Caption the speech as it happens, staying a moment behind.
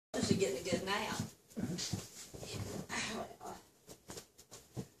She's getting a good nap.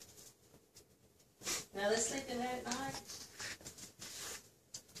 Now let's sleep in there at night.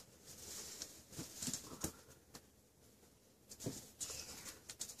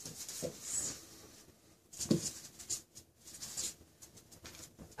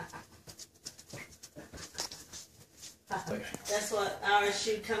 That's what ours,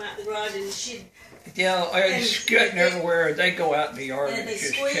 she'd come out the garage and she'd... Yeah, they're scooting everywhere. They go out in the yard and they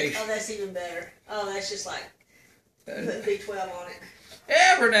just squeak. chase. Oh, that's even better. Oh, that's just like putting B12 on it.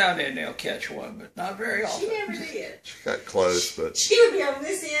 Every now and then they'll catch one, but not very often. She never did. She got close, but... She would be on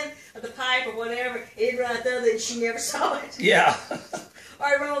this end of the pipe or whatever, it'd run out the other, and she never saw it. Yeah. Or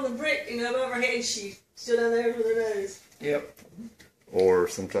I'd run on the brick, overhead, and she stood on there with her nose. Yep. Or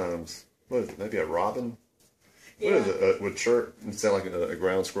sometimes, what is it, maybe a robin? Yeah. What is it, would chirp and sound like a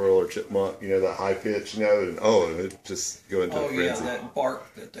ground squirrel or chipmunk, that high pitch, and it just go into a frenzy. Yeah, that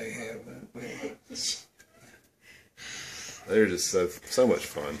bark that they have. They're just so much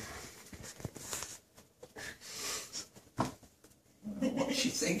fun. What she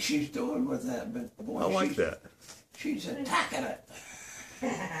thinks she's doing with that, but boy, I like that. She's attacking it.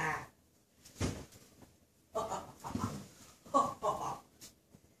 Oh,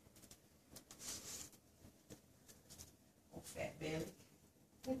 fat belly.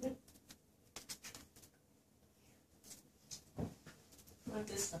 Like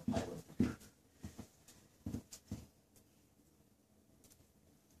this stuff, play with her.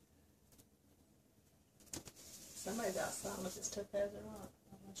 Somebody's outside with this topaz or not.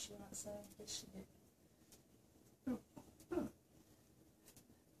 I'm not sure outside. Yes, she did.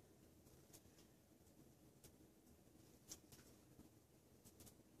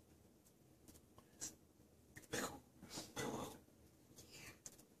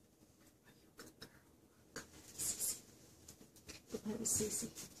 Let me see.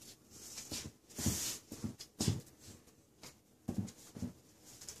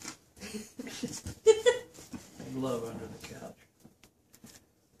 They love under the couch.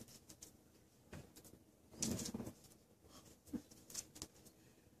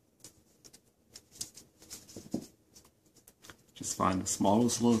 Just find the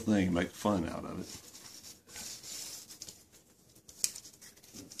smallest little thing and make fun out of it.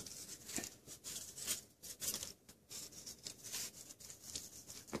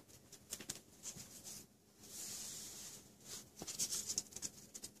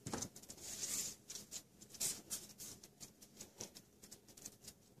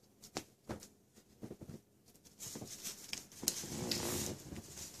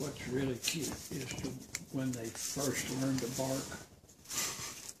 What's really cute is when they first learn to bark,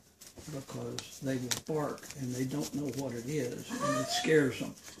 because they will bark and they don't know what it is, and it scares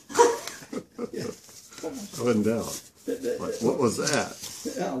them. Yeah. I wouldn't doubt. Like, what was that?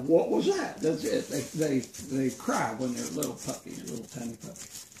 Yeah, what was that? That's it. They cry when they're little puppies, little tiny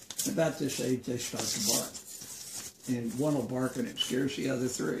puppies. About this age, they start to bark. And one will bark and it scares the other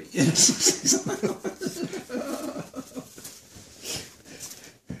three.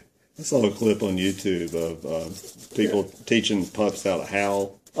 I saw a clip on YouTube of people teaching pups how to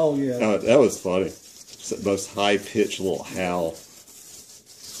howl. Oh, yeah. That was funny. It's the most high-pitched little howl.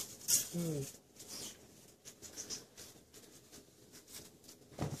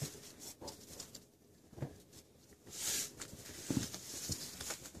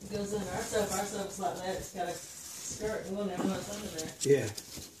 It goes in our sofa's like that. It's got a skirt and we'll never know what's under there. Yeah.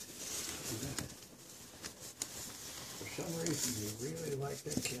 For some reason, you really like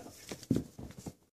that couch.